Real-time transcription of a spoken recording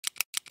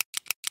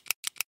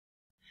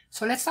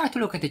So let's start to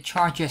look at the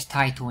chart.js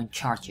title and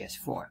chart.js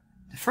form.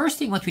 The first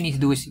thing what we need to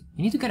do is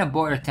we need to get a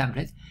border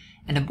template,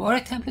 and the border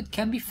template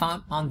can be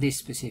found on this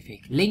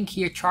specific link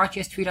here,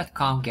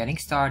 chartjs3.com, getting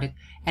started,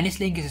 and this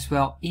link is as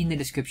well in the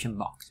description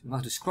box. We're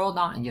going to scroll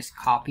down and just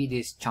copy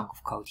this chunk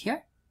of code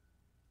here.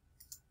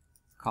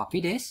 Copy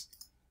this,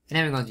 and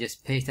then we're going to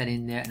just paste that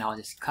in there, and I'll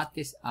just cut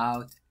this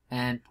out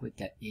and put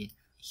that in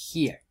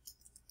here.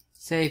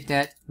 Save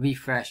that,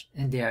 refresh,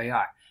 and there we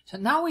are. So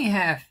now we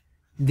have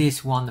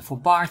this wonderful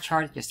bar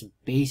chart, just a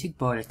basic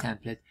border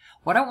template.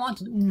 What I want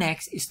to do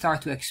next is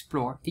start to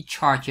explore the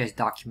chart.js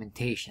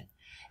documentation.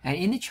 And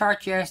in the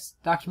chart.js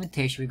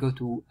documentation, we go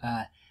to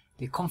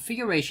the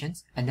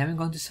configurations, and then we're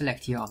going to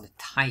select here on the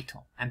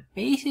title. And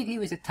basically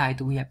with the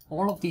title, we have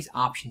all of these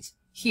options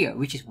here,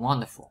 which is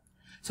wonderful.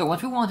 So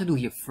what we want to do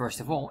here, first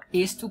of all,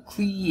 is to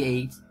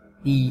create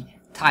the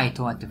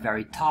title at the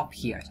very top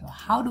here. So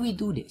how do we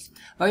do this?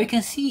 Well, you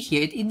can see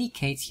here, it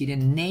indicates here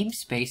the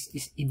namespace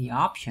is in the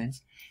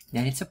options.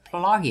 Then it's a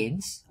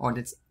plugins, or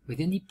that's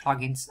within the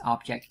plugins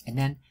object, and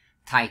then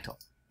title.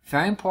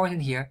 Very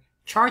important here,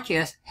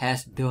 chart.js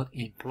has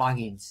built-in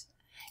plugins.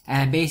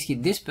 And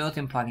basically this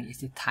built-in plugin is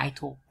the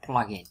title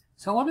plugin.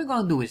 So what we're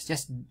going to do is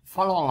just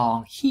follow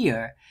along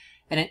here,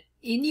 and then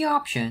in the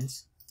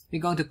options,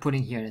 we're going to put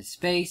in here the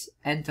space,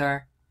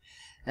 enter,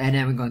 and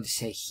then we're going to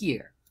say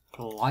here,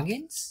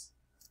 plugins,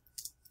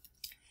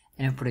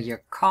 and then put in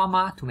here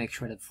comma to make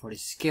sure that for the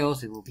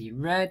scales it will be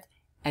red.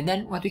 And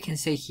then what we can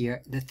say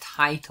here, the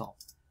title.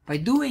 By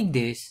doing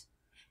this,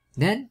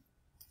 then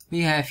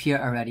we have here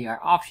already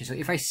our options. So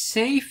if I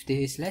save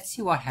this, let's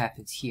see what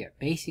happens here.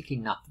 Basically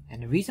nothing.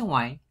 And the reason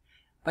why,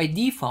 by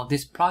default,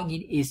 this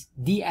plugin is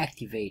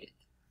deactivated.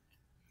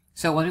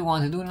 So what we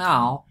want to do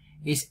now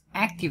is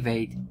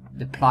activate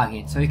the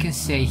plugin. So you can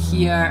say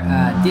here,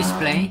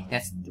 display,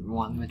 that's the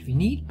one that we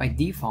need. By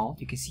default,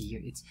 you can see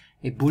here, it's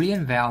a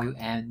Boolean value,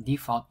 and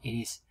default it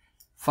is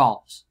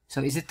false.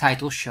 So is the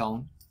title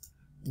shown?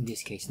 In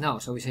this case, no.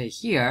 So we say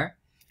here,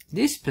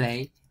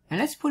 display, and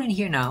let's put in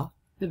here now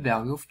the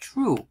value of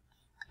true.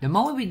 The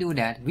moment we do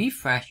that,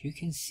 refresh, you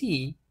can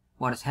see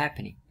what is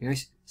happening.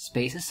 There's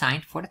space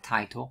assigned for the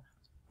title,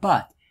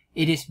 but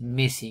it is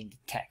missing the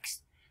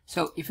text.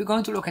 So if you're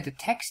going to look at the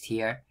text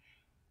here,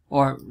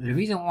 or the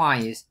reason why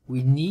is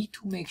we need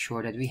to make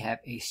sure that we have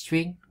a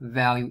string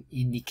value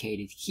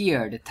indicated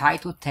here. The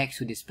title text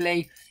to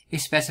display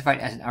is specified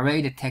as an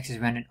array. The text is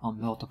rendered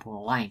on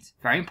multiple lines.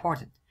 Very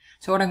important.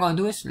 So what I'm going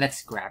to do is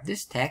let's grab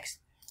this text,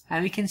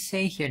 and we can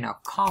say here now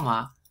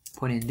comma,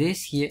 put in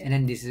this here, and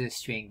then this is a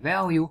string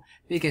value.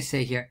 We can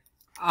say here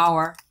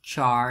our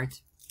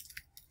chart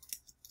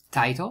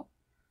title,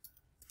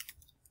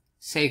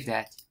 save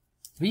that,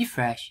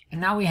 refresh, and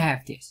now we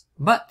have this.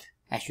 But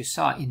as you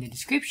saw in the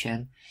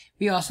description,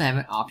 we also have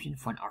an option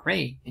for an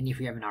array, and if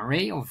we have an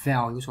array of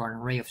values or an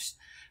array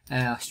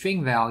of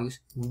string values,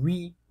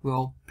 we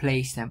will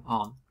place them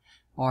on,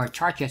 or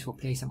chart.js will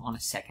place them on a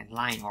second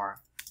line or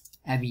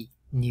every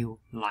new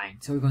line.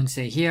 So we're going to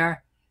say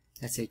here,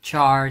 let's say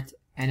chart,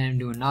 and then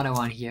do another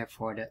one here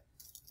for the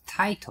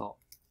title.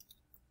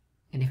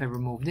 And if I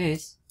remove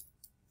this,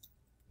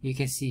 you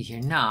can see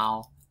here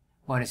now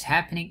what is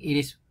happening. It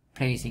is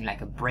placing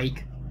like a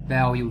break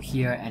value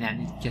here, and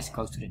then it just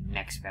goes to the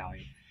next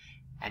value.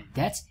 And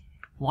that's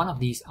one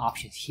of these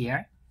options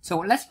here. So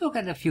let's look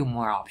at a few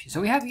more options. So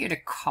we have here the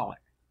color,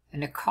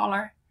 and the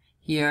color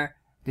here,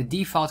 the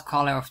default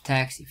color of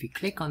text. If you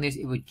click on this,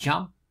 it will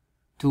jump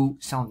to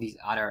some of these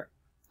other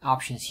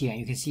options here.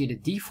 And you can see the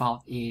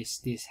default is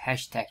this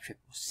hashtag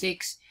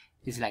 666.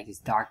 This is like this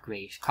dark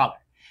grayish color.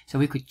 So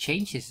we could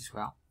change this as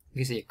well. We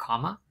can say a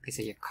comma, we can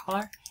say a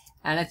color,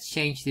 and let's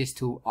change this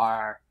to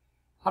our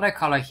other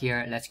color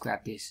here. Let's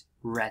grab this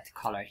red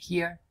color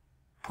here,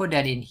 put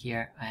that in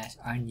here as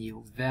our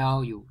new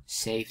value.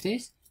 Save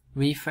this,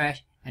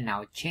 refresh, and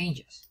now it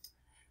changes.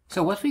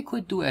 So what we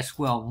could do as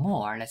well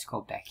more, let's go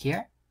back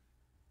here.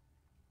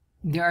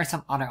 There are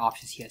some other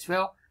options here as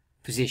well.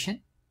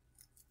 Position.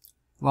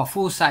 Well,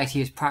 full size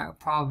here is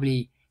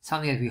probably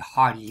something that we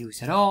hardly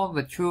use at all,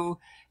 but true.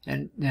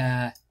 And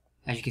as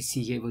you can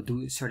see here, it will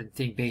do a certain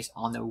thing based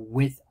on the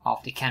width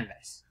of the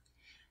canvas.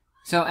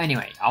 So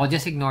anyway, I'll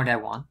just ignore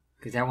that one,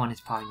 because that one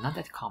is probably not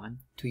that common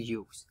to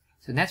use.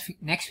 So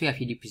next we have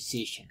here the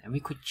position, and we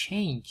could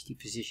change the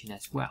position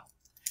as well.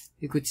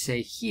 We could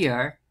say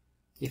here,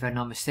 if I'm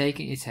not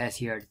mistaken, it says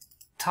here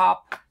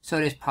top. So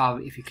there's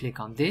probably, if you click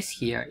on this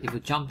here, it will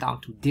jump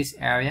down to this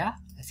area.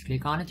 Let's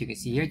click on it. You can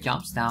see here it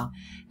jumps down,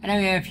 and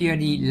then we have here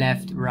the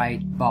left, right,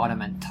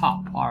 bottom, and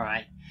top. All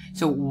right.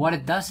 So what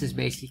it does is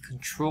basically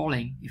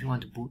controlling if you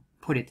want to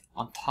put it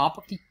on top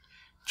of the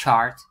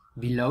chart,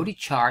 below the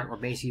chart, or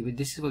basically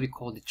this is what we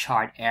call the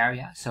chart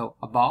area. So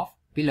above,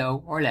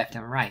 below, or left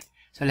and right.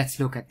 So let's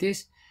look at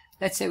this.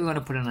 Let's say we want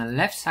to put it on the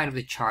left side of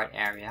the chart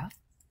area.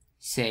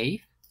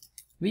 Save,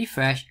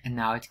 refresh, and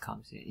now it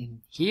comes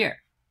in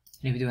here.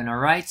 And if we do on the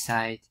right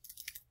side,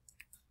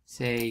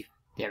 save,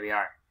 there we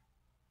are.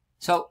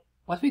 So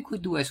what we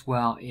could do as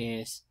well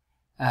is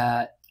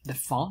the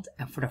font,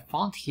 and for the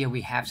font here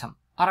we have some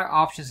other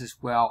options as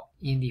well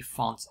in the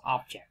fonts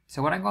object.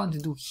 So what I'm going to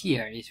do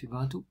here is we're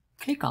going to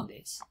click on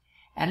this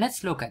and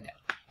let's look at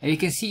that. And you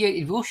can see here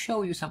it will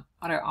show you some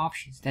other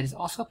options that is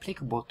also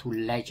applicable to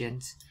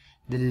legends,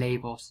 the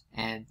labels,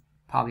 and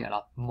probably a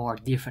lot more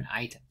different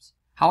items.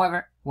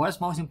 However, what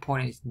is most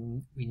important is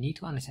we need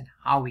to understand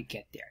how we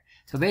get there.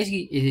 So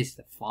basically it is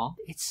the font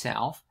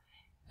itself.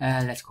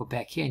 Let's go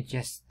back here and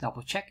just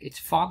double check. It's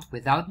font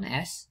without an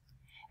S.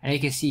 And you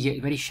can see here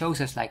it already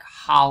shows us like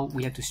how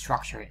we have to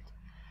structure it.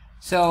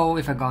 So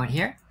if I go in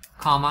here,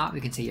 comma,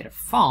 we can say here the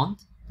font.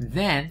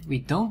 Then we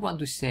don't want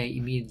to say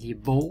immediately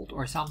bold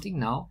or something.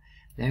 No.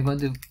 Then we're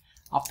going to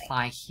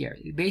apply here.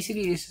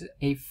 Basically this is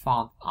a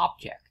font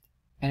object.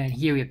 And then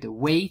here we have the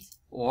weight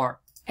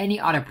or any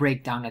other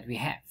breakdown that we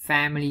have.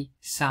 Family,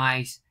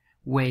 size,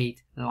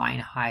 weight, line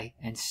height,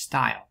 and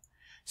style.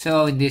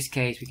 So in this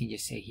case we can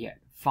just say here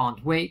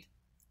font weight.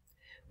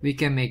 We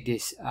can make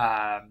this,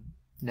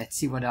 let's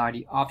see what are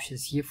the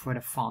options here for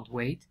the font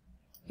weight.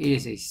 It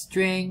is a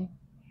string.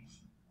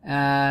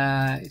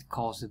 It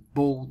calls the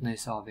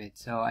boldness of it,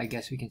 so I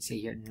guess we can say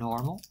here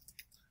normal.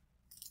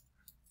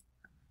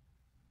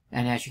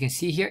 And as you can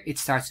see here, it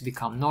starts to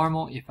become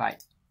normal. If I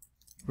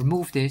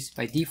remove this,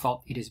 by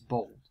default it is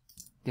bold.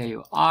 There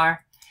you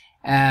are.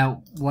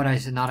 What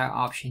is another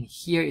option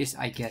here is,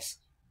 I guess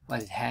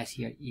what it has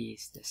here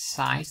is the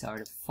size or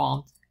the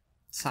font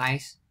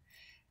size.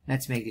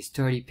 Let's make this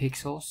 30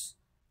 pixels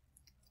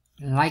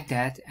like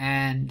that,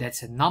 and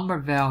that's a number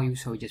value,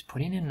 so we just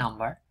put in a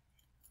number.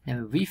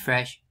 Then we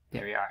refresh.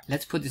 There we are.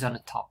 Let's put this on the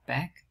top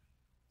back.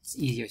 It's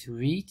easier to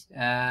read.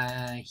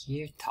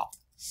 Here, top.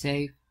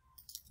 Save.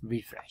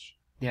 Refresh.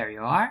 There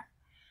you are.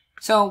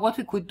 So what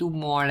we could do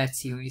more, let's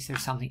see, is there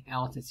something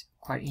else that's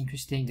quite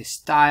interesting. The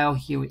style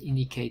here would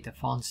indicate the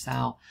font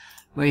style,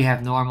 where you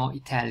have normal,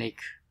 italic,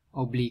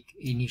 oblique,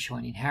 initial,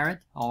 and inherit.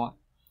 Or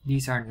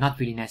these are not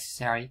really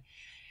necessary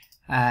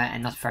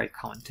and not very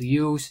common to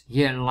use.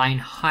 Here, line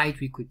height,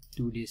 we could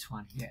do this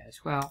one here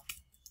as well.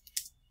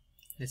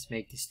 Let's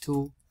make this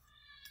 2.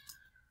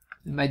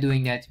 And by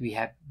doing that, we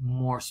have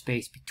more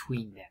space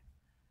between them.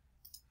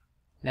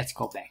 Let's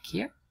go back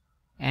here.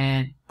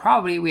 And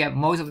probably we have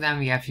most of them.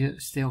 We have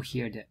still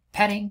here the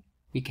padding.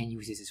 We can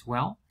use this as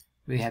well.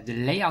 We have the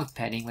layout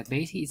padding, but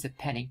basically it's a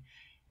padding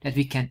that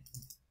we can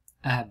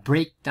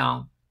break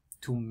down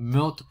to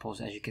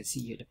multiples. As you can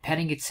see here, the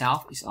padding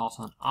itself is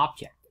also an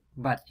object.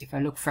 But if I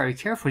look very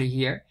carefully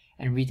here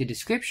and read the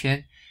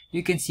description,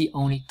 you can see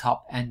only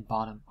top and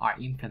bottom are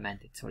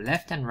implemented. So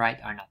left and right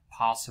are not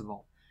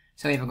possible.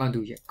 So if I'm going to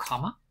do here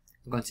comma,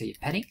 I'm going to say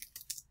padding.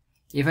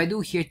 If I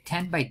do here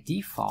 10 by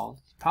default,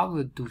 it probably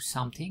will do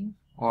something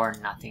or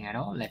nothing at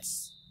all.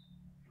 Let's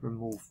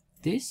remove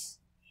this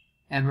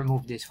and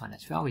remove this one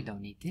as well. We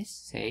don't need this.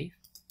 Save,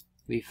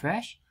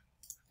 refresh,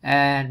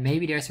 and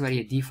maybe there's already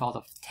a default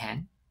of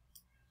 10.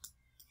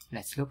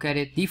 Let's look at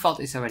it.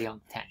 Default is already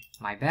on 10.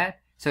 My bad.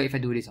 So if I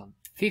do this on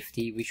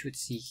 50, we should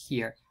see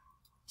here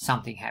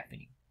something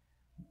happening.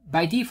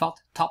 By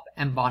default, top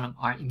and bottom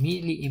are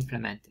immediately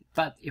implemented.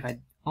 But if I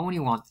only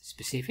want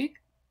specific,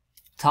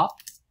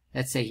 top,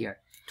 let's say here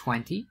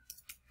 20,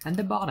 and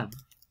the bottom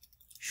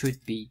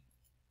should be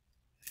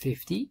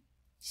 50.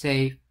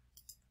 Save,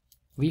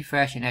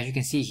 refresh, and as you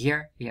can see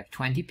here, we have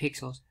 20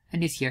 pixels,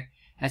 and this here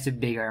has a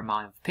bigger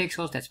amount of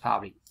pixels. That's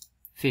probably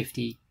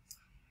 50.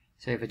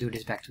 So if I do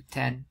this back to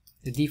 10,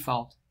 the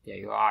default, there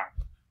you are.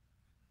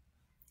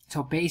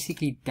 So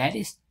basically that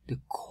is the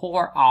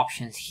core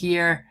options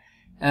here,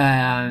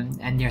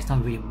 and there's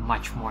not really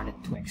much more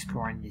to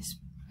explore in this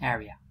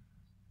area.